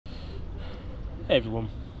Hey everyone,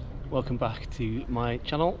 welcome back to my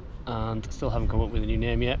channel, and still haven't come up with a new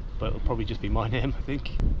name yet, but it'll probably just be my name, I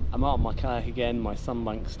think. I'm out on my kayak again, my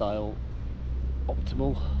Sandbanks Style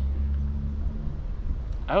Optimal.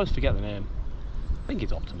 I always forget the name. I think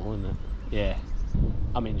it's Optimal, isn't it? Yeah.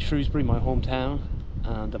 I'm in Shrewsbury, my hometown,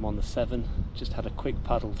 and I'm on the Severn. Just had a quick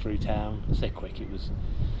paddle through town. I say quick, it was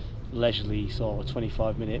leisurely, sort of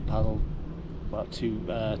 25-minute paddle, about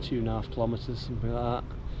 2.5 kilometres, something like that.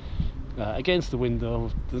 Against the wind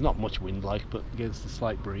though, there's not much wind but against a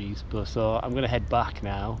slight breeze. But so I'm going to head back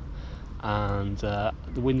now, and the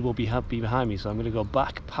wind will be behind me, so I'm going to go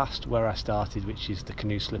back past where I started, which is the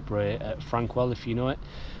canoe slipway at Frankwell, if you know it,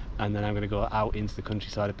 and then I'm going to go out into the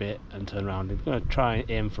countryside a bit and turn around. I'm going to try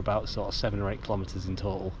and aim for about sort of 7 or 8 kilometres in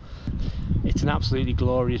total. It's an absolutely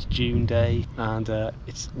glorious June day, and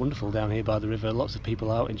it's wonderful down here by the river. Lots of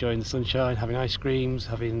people out enjoying the sunshine, having ice creams,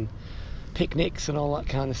 having picnics and all that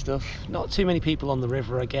kind of stuff. Not too many people on the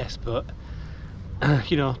river, I guess, but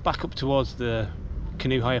you know, back up towards the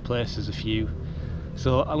canoe hire place there's a few.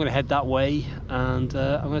 So I'm going to head that way, and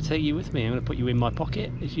I'm going to take you with me. I'm going to put you in my pocket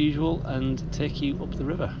as usual and take you up the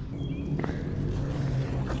river.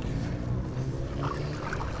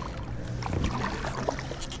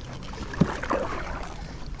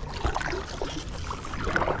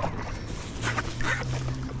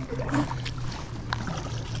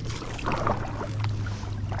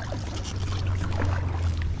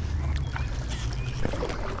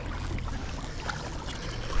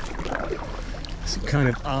 Kind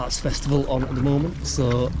of arts festival on at the moment,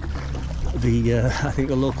 so the I think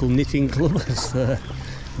the local knitting club has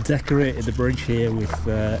decorated the bridge here with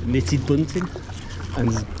knitted bunting,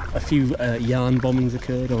 and a few yarn bombings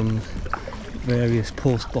occurred on various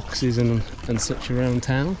post boxes and such around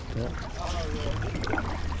town.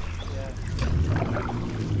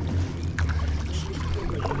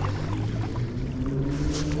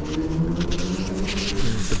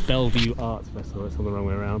 The Bellevue Arts Festival, it's on the wrong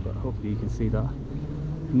way around, but hopefully you can see that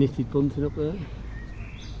knitted bunting up there.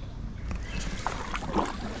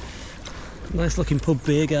 Nice looking pub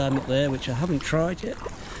beer garden up there, which I haven't tried yet.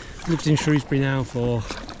 Lived in Shrewsbury now for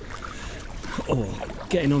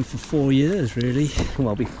getting on for 4 years really.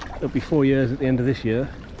 Well, it'll be 4 years at the end of this year,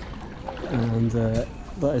 and that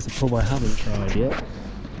is a pub I haven't tried yet,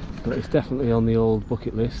 but it's definitely on the old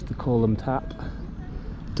bucket list. The Column Tap.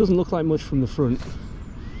 It doesn't look like much from the front,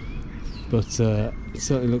 but it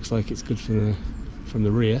certainly looks like it's good from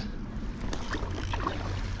the rear.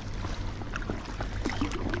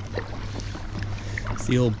 It's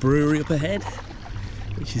the old brewery up ahead,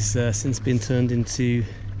 which has since been turned into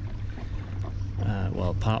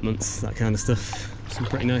well, apartments, that kind of stuff. Some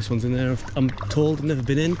pretty nice ones in there. I'm told, I've never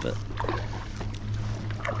been in, but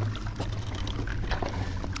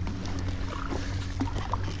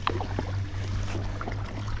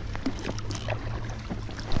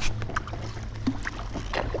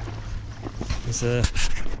if you're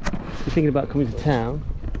thinking about coming to town,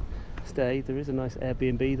 stay. There is a nice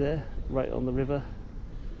Airbnb there, right on the river.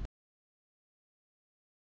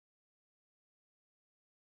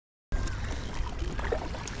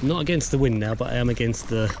 I'm not against the wind now, but I am against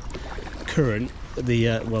the current,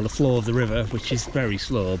 well, the flow of the river, which is very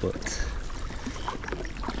slow, but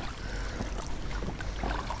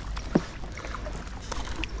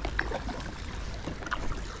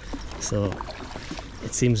so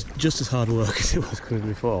it seems just as hard work as it was coming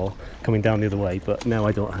before, coming down the other way, but now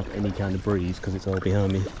I don't have any kind of breeze because it's all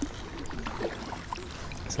behind me.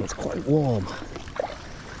 So it's quite warm.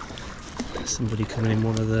 Somebody coming in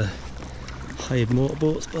one of the hired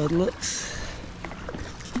motorboats by the looks.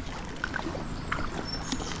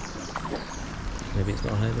 Maybe it's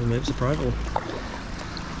not a hired one, maybe it's a private one.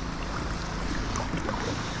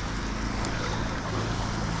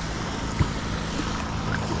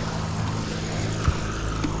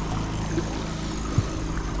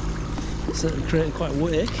 Certainly creating quite a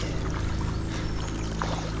wake.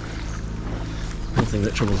 Nothing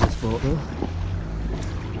that troubles this boat though.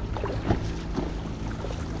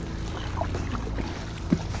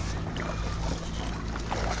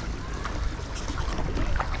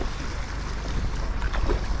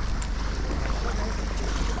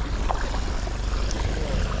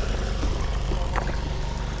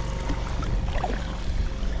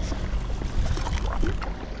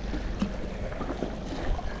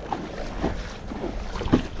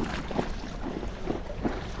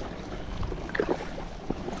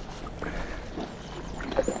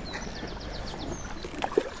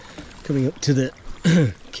 Coming up to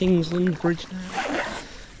the Kingsland Bridge now.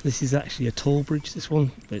 This is actually a toll bridge, this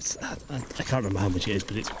one, but it's I can't remember how much it is,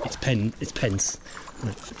 but it's pence,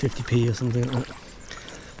 like 50p or something like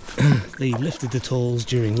that. They lifted the tolls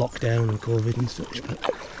during lockdown and COVID and such, but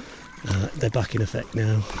they're back in effect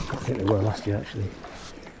now. I think they were last year actually.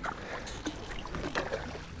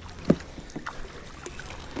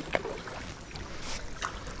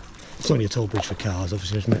 It's only a toll bridge for cars,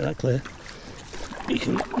 obviously, just make that clear. You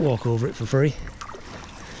can walk over it for free.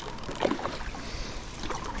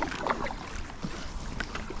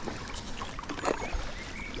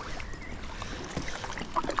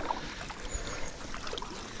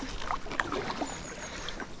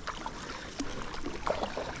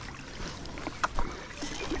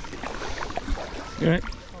 You all right?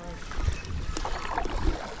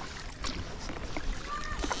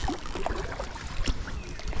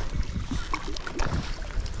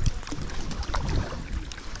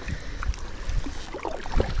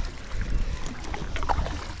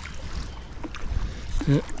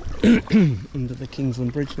 Under the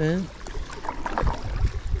Kingsland Bridge now,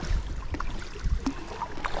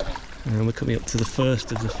 and we're coming up to the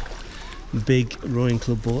first of the big rowing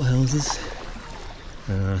club boat houses.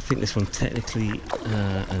 I think this one technically,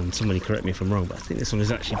 and somebody correct me if I'm wrong, but I think this one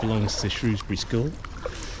actually belongs to Shrewsbury School.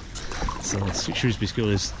 So Shrewsbury School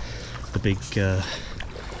is the big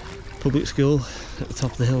public school at the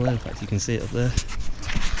top of the hill there. In fact, you can see it up there.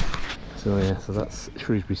 So yeah, so that's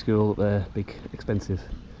Shrewsbury School up there, big expensive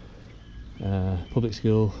public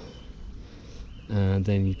school, and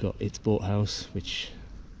then you've got its boathouse, which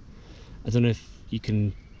I don't know if you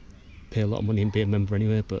can pay a lot of money and be a member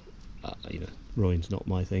anywhere, but you know, rowing's not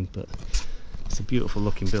my thing. But it's a beautiful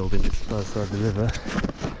looking building. It's by the side of the river.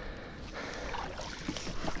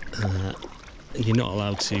 You're not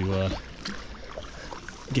allowed to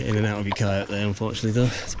get in and out of your kayak there, unfortunately, though.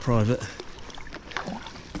 It's private.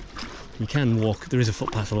 You can walk, there is a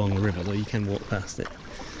footpath along the river, though you can walk past it.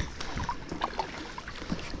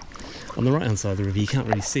 On the right hand side of the river, you can't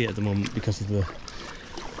really see it at the moment because of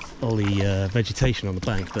all the vegetation on the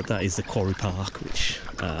bank, but that is the quarry park, which,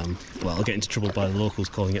 well, I'll get into trouble by the locals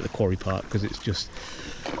calling it the quarry park, because it's just,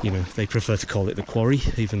 you know, they prefer to call it the quarry,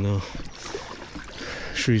 even though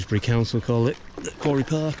Shrewsbury Council call it the quarry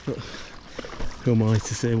park. But who am I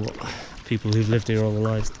to say what people who've lived here all their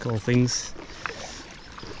lives call things?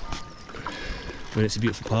 But it's a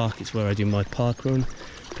beautiful park. It's where I do my park run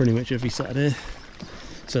pretty much every Saturday,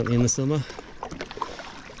 certainly in the summer.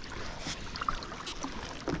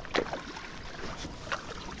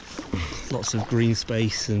 Lots of green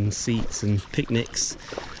space and seats and picnics.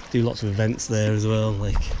 Do lots of events there as well,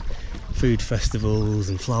 like food festivals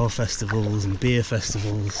and flower festivals and beer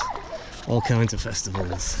festivals, all kinds of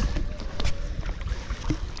festivals.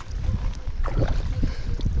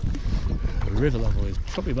 The river level is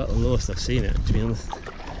probably about the lowest I've seen it, to be honest.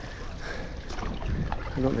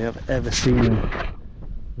 I don't think I've ever seen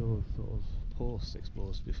those sort of posts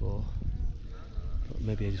exposed before, but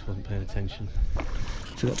maybe I just wasn't paying attention.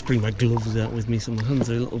 Forgot to bring my gloves out with me, so my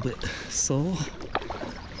hands are a little bit sore,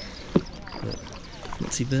 but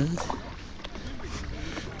not too bad.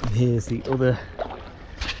 And here's the other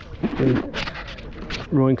big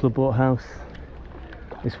rowing club boathouse.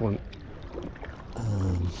 This one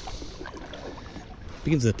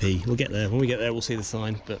begins with a P. We'll get there. When we get there, we'll see the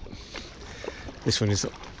sign. But this one is,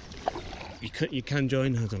 you can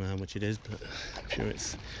join. I don't know how much it is, but I'm sure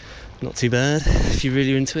it's not too bad if you're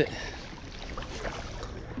really into it.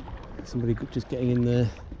 Somebody just getting in there,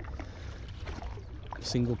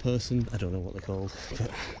 single person, I don't know what they're called, but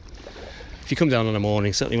if you come down on a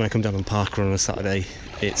morning, certainly when I come down on park run on a Saturday,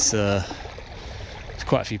 it's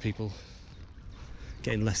quite a few people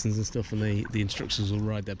getting lessons and stuff, and the instructors will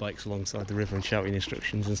ride their bikes alongside the river and shouting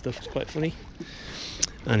instructions and stuff. It's quite funny.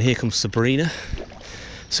 And here comes Sabrina.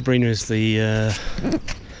 Sabrina is the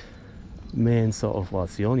main sort of, well,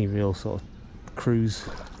 it's the only real sort of cruise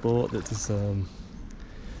boat that does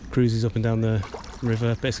cruises up and down the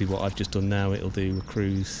river. Basically what I've just done now, it'll do a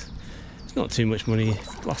cruise. It's not too much money,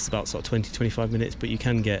 it lasts about sort of 20-25 minutes, but you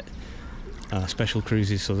can get special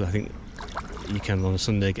cruises. So I think you can on a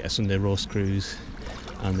Sunday get a Sunday roast cruise,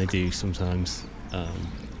 and they do sometimes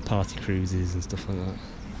party cruises and stuff like that.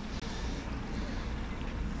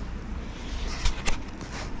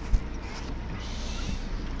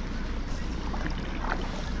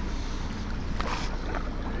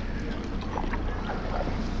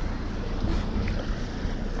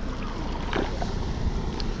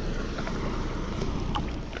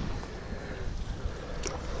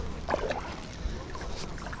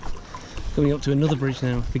 Coming up to another bridge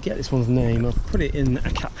now. I forget this one's name. I'll put it in a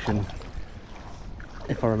caption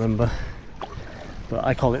if I remember. But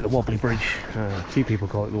I call it the Wobbly Bridge. A few people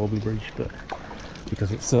call it the Wobbly Bridge, but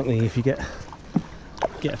because it's certainly, if you get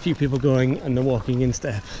a few people going and they're walking in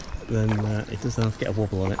step, then it does have to get a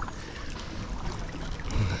wobble on it.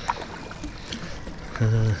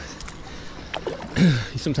 You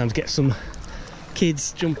sometimes get some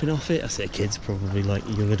kids jumping off it. I say kids, probably like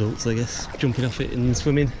young adults I guess, jumping off it and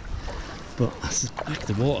swimming, but I suspect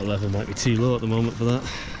the water level might be too low at the moment for that.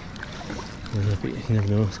 But you never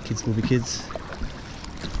know, kids will be kids.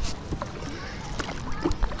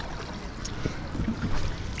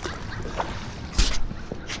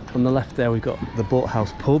 On the left there we've got the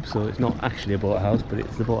Boathouse pub, so it's not actually a boathouse but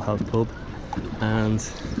it's the Boathouse pub, and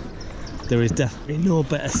there is definitely no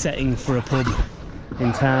better setting for a pub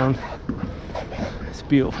in town. It's a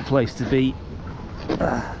beautiful place to be.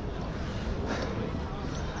 The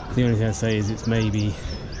only thing I'd say is it's maybe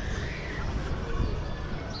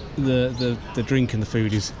the drink and the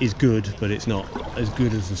food is good, but it's not as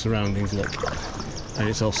good as the surroundings look. And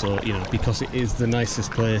it's also, you know, because it is the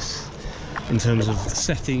nicest place in terms of the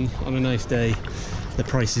setting on a nice day, the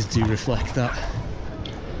prices do reflect that.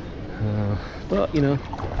 But you know,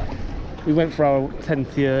 we went for our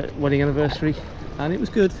 10th year wedding anniversary and it was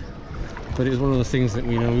good, but it was one of those things that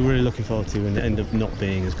we were really looking forward to and it ended up not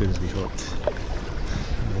being as good as we hoped.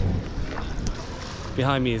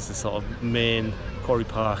 Behind me is the sort of main Quarry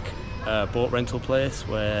Park boat rental place,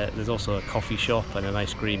 where there's also a coffee shop and an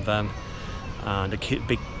ice cream van and a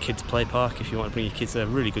big kids play park if you want to bring your kids there. A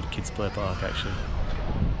really good kids play park actually.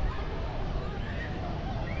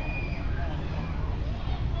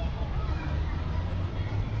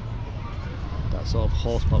 That sort of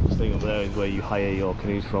horsepower thing up there is where you hire your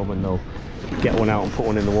canoes from, and they'll get one out and put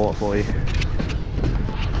one in the water for you.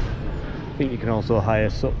 I think you can also hire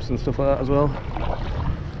SUPs and stuff like that as well.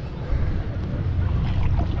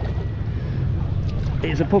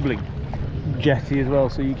 It's a public jetty as well,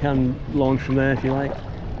 so you can launch from there if you like.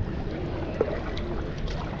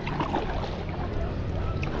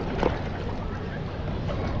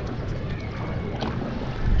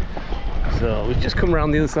 So we've just come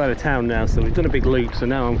around the other side of town now, so we've done a big loop, so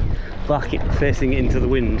now I'm back facing into the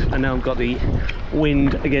wind, and now I've got the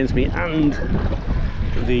wind against me and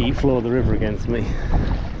the flow of the river against me,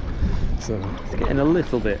 so it's getting a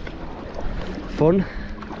little bit fun,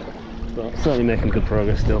 but certainly making good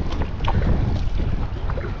progress still.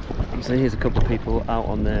 So here's a couple of people out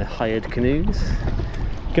on their hired canoes.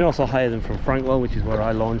 You can also hire them from Frankwell, which is where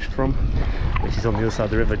I launched from, which is on the other side of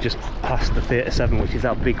the river, just past the Theatre Severn, which is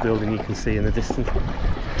that big building you can see in the distance.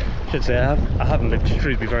 I should say I haven't lived in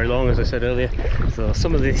Shrewsbury very long, as I said earlier, so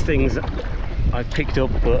some of these things I've picked up,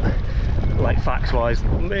 but like facts wise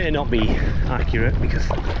may not be accurate because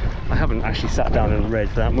I haven't actually sat down and read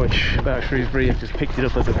that much about Shrewsbury. I've just picked it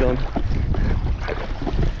up as I've gone.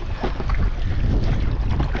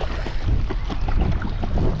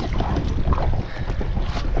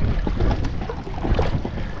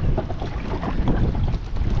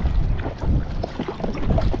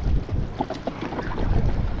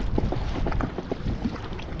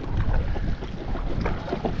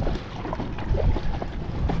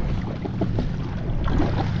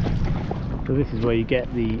 So this is where you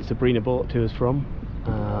get the Sabrina boat tours from,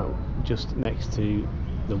 just next to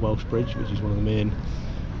the Welsh Bridge, which is one of the main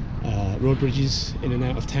road bridges in and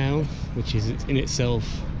out of town, which is in itself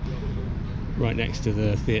right next to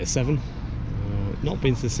the Theatre Severn. Not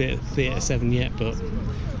been to the Theatre Severn yet, but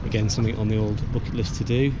again something on the old bucket list to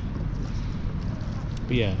do.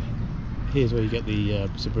 But yeah, here's where you get the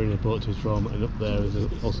Sabrina boat tours from, and up there is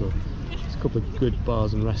also a couple of good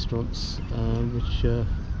bars and restaurants, which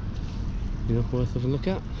worth having a look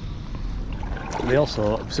at. They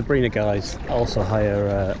also, Sabrina guys also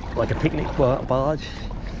hire like a picnic barge.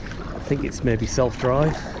 I think it's maybe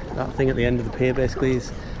self-drive. That thing at the end of the pier basically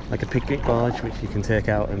is like a picnic barge which you can take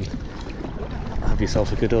out and have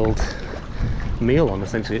yourself a good old meal on.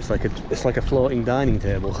 Essentially, it's like a floating dining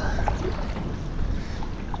table.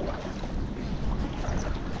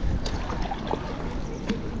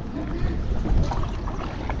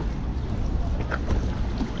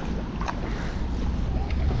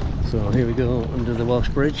 So here we go under the Welsh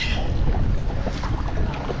Bridge.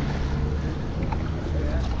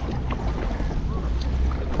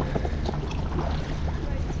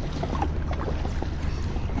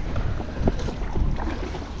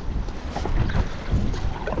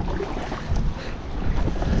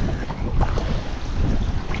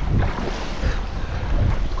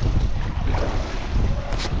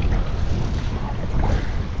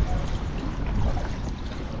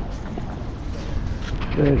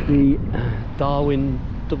 There's the Darwin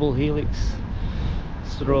double helix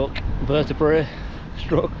stroke vertebrae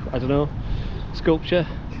stroke, I don't know, sculpture.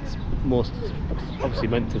 It's most obviously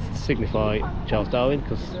meant to signify Charles Darwin,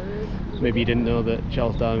 because maybe you didn't know that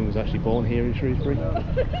Charles Darwin was actually born here in Shrewsbury.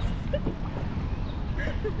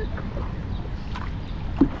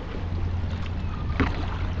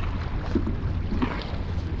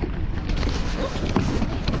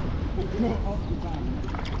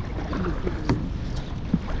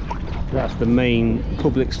 That's the main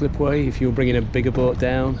public slipway. If you were bringing a bigger boat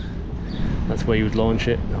down, that's where you would launch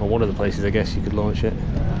it, or one of the places I guess you could launch it.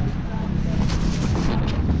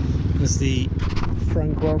 There's the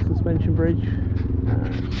Frankwell suspension bridge.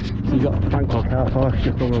 So you've got Frankwell car park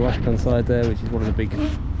just on the left hand side there, which is one of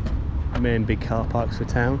the main big car parks for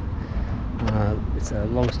town. It's a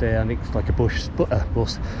long stay, and it's like a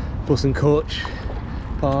bus and coach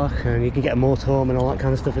park, and you can get a motorhome and all that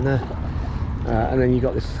kind of stuff in there. And then you've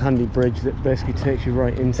got this handy bridge that basically takes you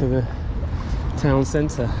right into the town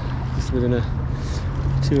centre, just within a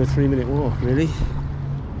 2 or 3 minute walk, really.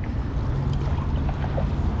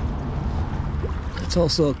 It's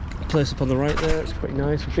also a place up on the right there. It's pretty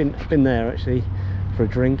nice. I've been there actually for a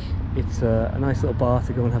drink. It's a nice little bar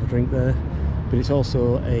to go and have a drink there, but it's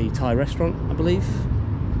also a Thai restaurant, I believe,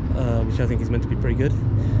 which I think is meant to be pretty good.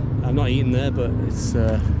 I'm not eating there, but it's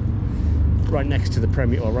right next to the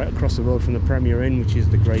Premier, or right across the road from the Premier Inn, which is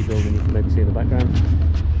the grey building you can maybe see in the background.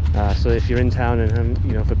 So if you're in town and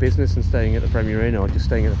you know, for business and staying at the Premier Inn, or just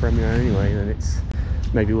staying at the Premier Inn anyway, then it's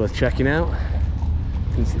maybe worth checking out,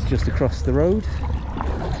 since it's just across the road.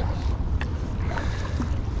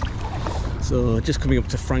 So just coming up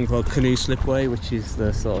to Frankwell Canoe Slipway, which is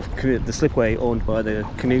the sort of the slipway owned by the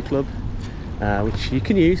canoe club, which you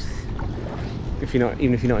can use if you're not,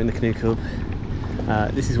 even if you're not in the canoe club.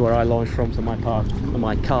 This is where I launched from, so my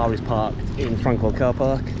car is parked in Frankwell car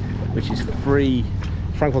park, which is free.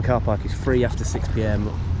 Frankwell car park is free after 6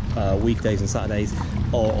 PM weekdays and Saturdays,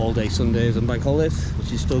 or all day Sundays and bank holidays,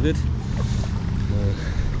 which is still good.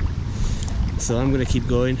 So I'm going to keep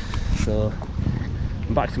going. So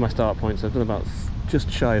I'm back to my start point, so I've done about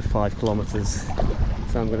just shy of 5 kilometres.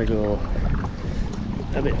 So I'm going to go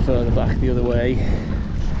a bit further back the other way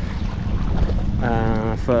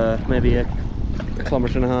for maybe a 1.5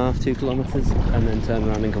 kilometres, 2 kilometres, and then turn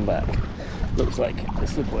around and come back. Looks like the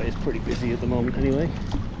slipway is pretty busy at the moment anyway.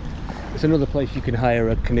 It's another place you can hire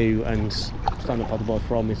a canoe and stand up paddleboard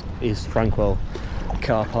from is Frankwell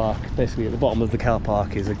car park. Basically at the bottom of the car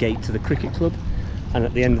park is a gate to the cricket club, and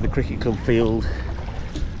at the end of the cricket club field,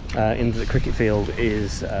 into the cricket field,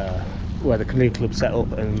 is where the canoe club set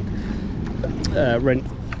up and rent,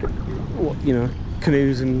 you know,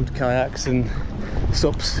 canoes and kayaks and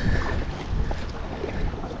sups.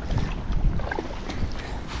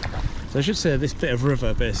 So I should say this bit of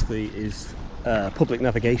river basically is public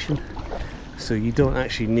navigation, so you don't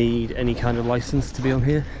actually need any kind of license to be on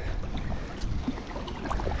here.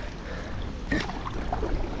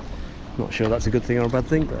 Not sure that's a good thing or a bad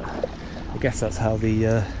thing, but I guess that's how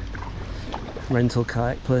the rental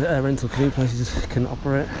canoe places can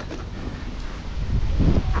operate.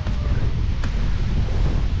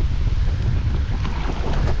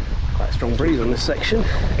 Quite a strong breeze on this section,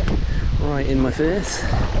 right in my face.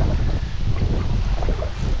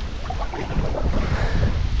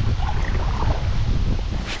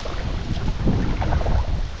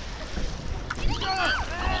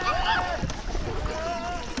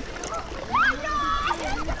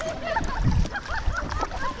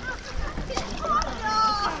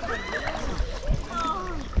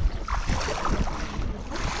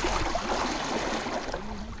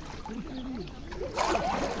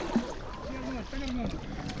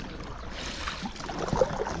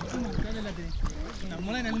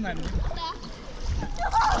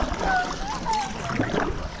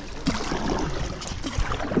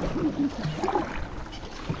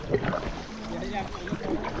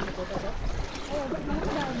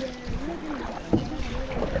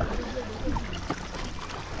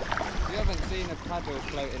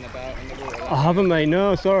 Floating about in the water. I haven't, mate,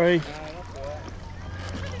 no, sorry.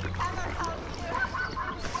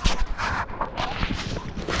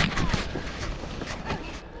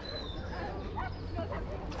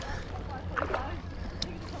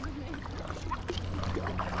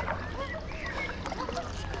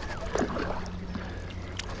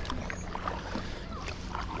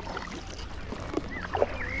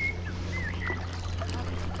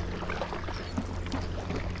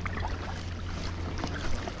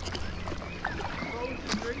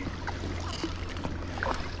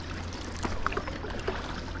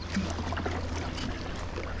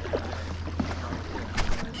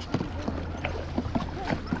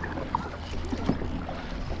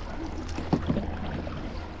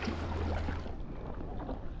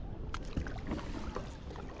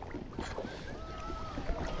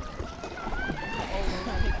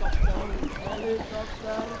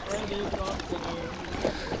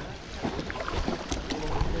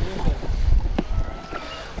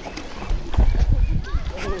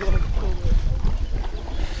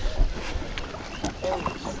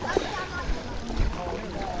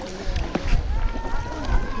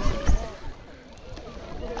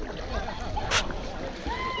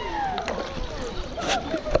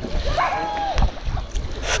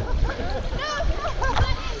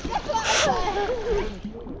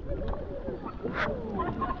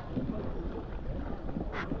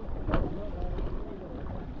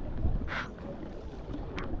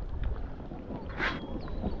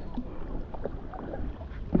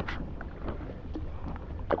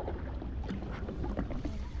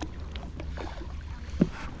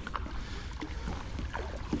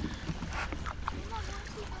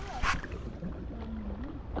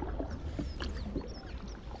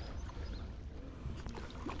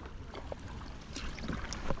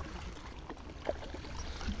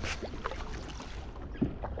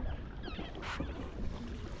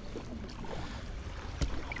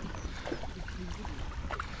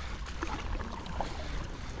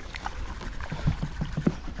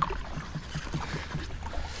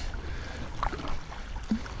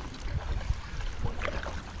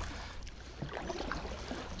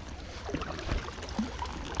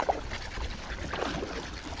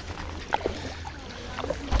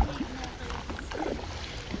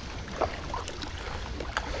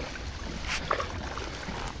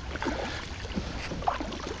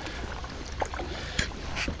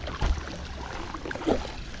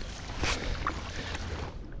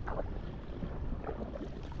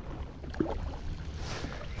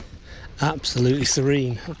 absolutely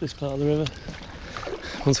serene up this part of the river.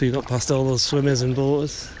 Once we've got past all those swimmers and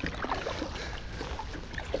boaters.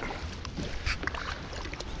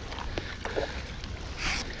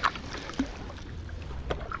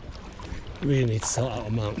 Really need to sort out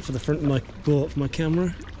a mount for the front of my boat for my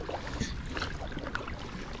camera.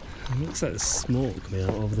 It looks like there's smoke coming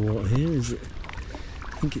out over the water here, is it?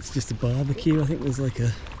 I think it's just a barbecue. I think there's like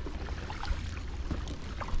a...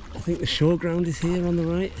 I think the showground is here on the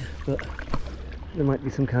right, but there might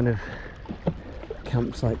be some kind of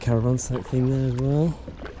campsite, caravan site thing there as well.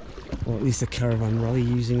 Or at least a caravan rally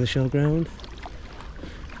using the showground.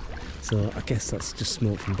 So I guess that's just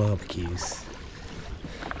smoke from barbecues.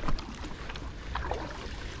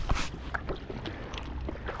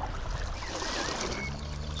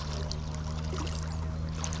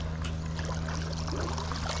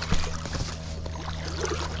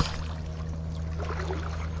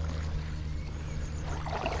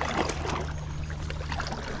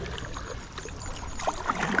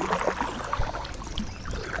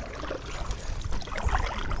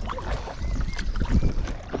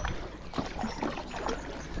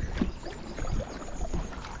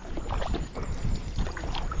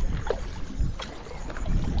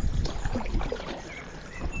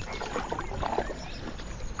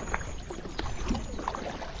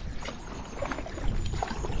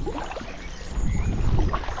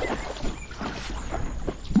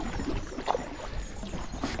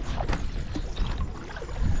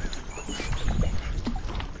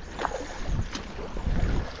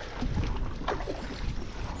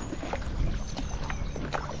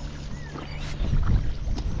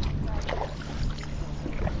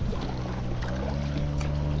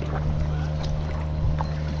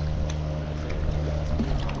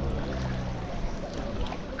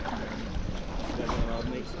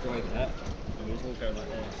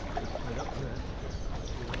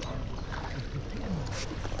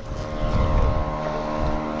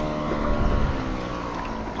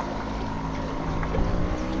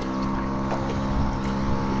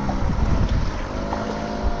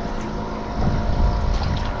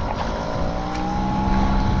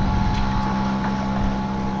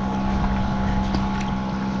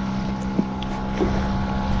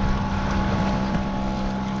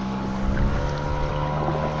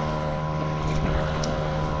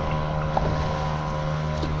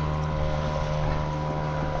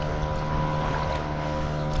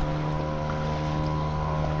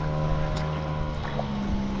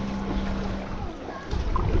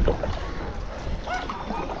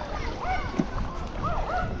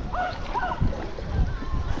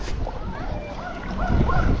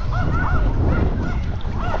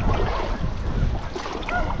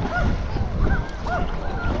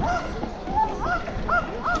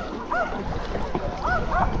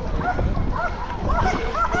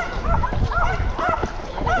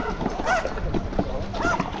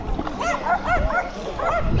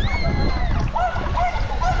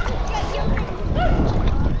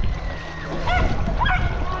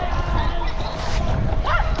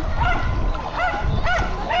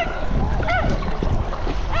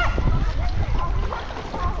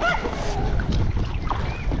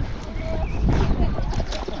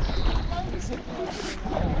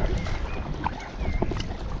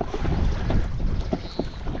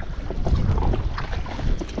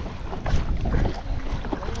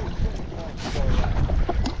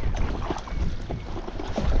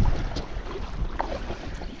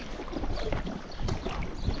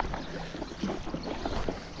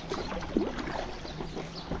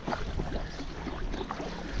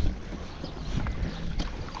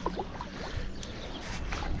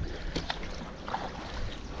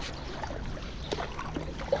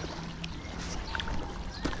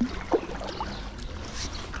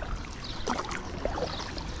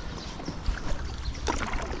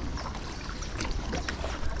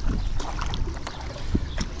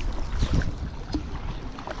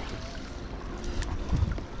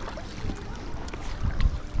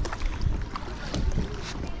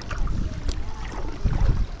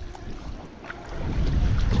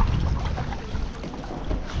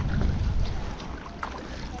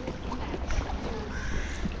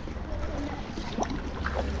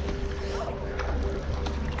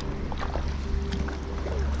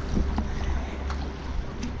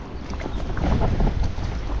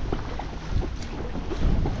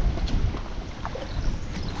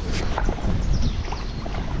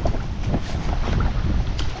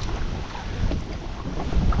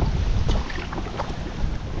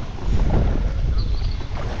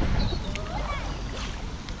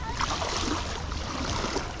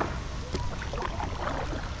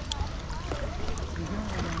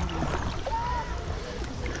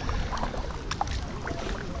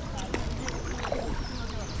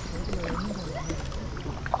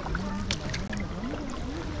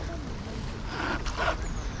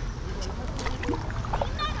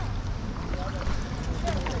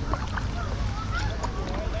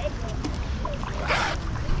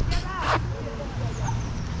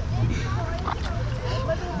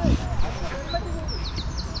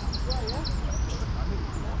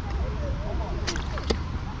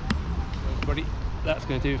 everybody, that's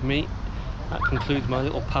going to do for me. That concludes my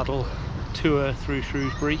little paddle tour through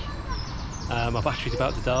Shrewsbury. My battery's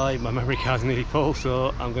about to die, my memory card's nearly full,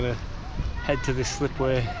 so I'm going to head to this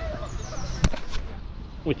slipway,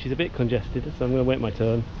 which is a bit congested, so I'm going to wait my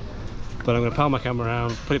turn. But I'm going to power my camera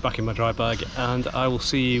around, put it back in my dry bag, and I will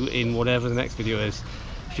see you in whatever the next video is.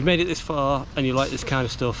 If you've made it this far and you like this kind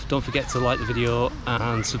of stuff, don't forget to like the video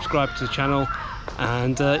and subscribe to the channel,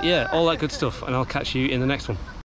 and yeah, all that good stuff, and I'll catch you in the next one.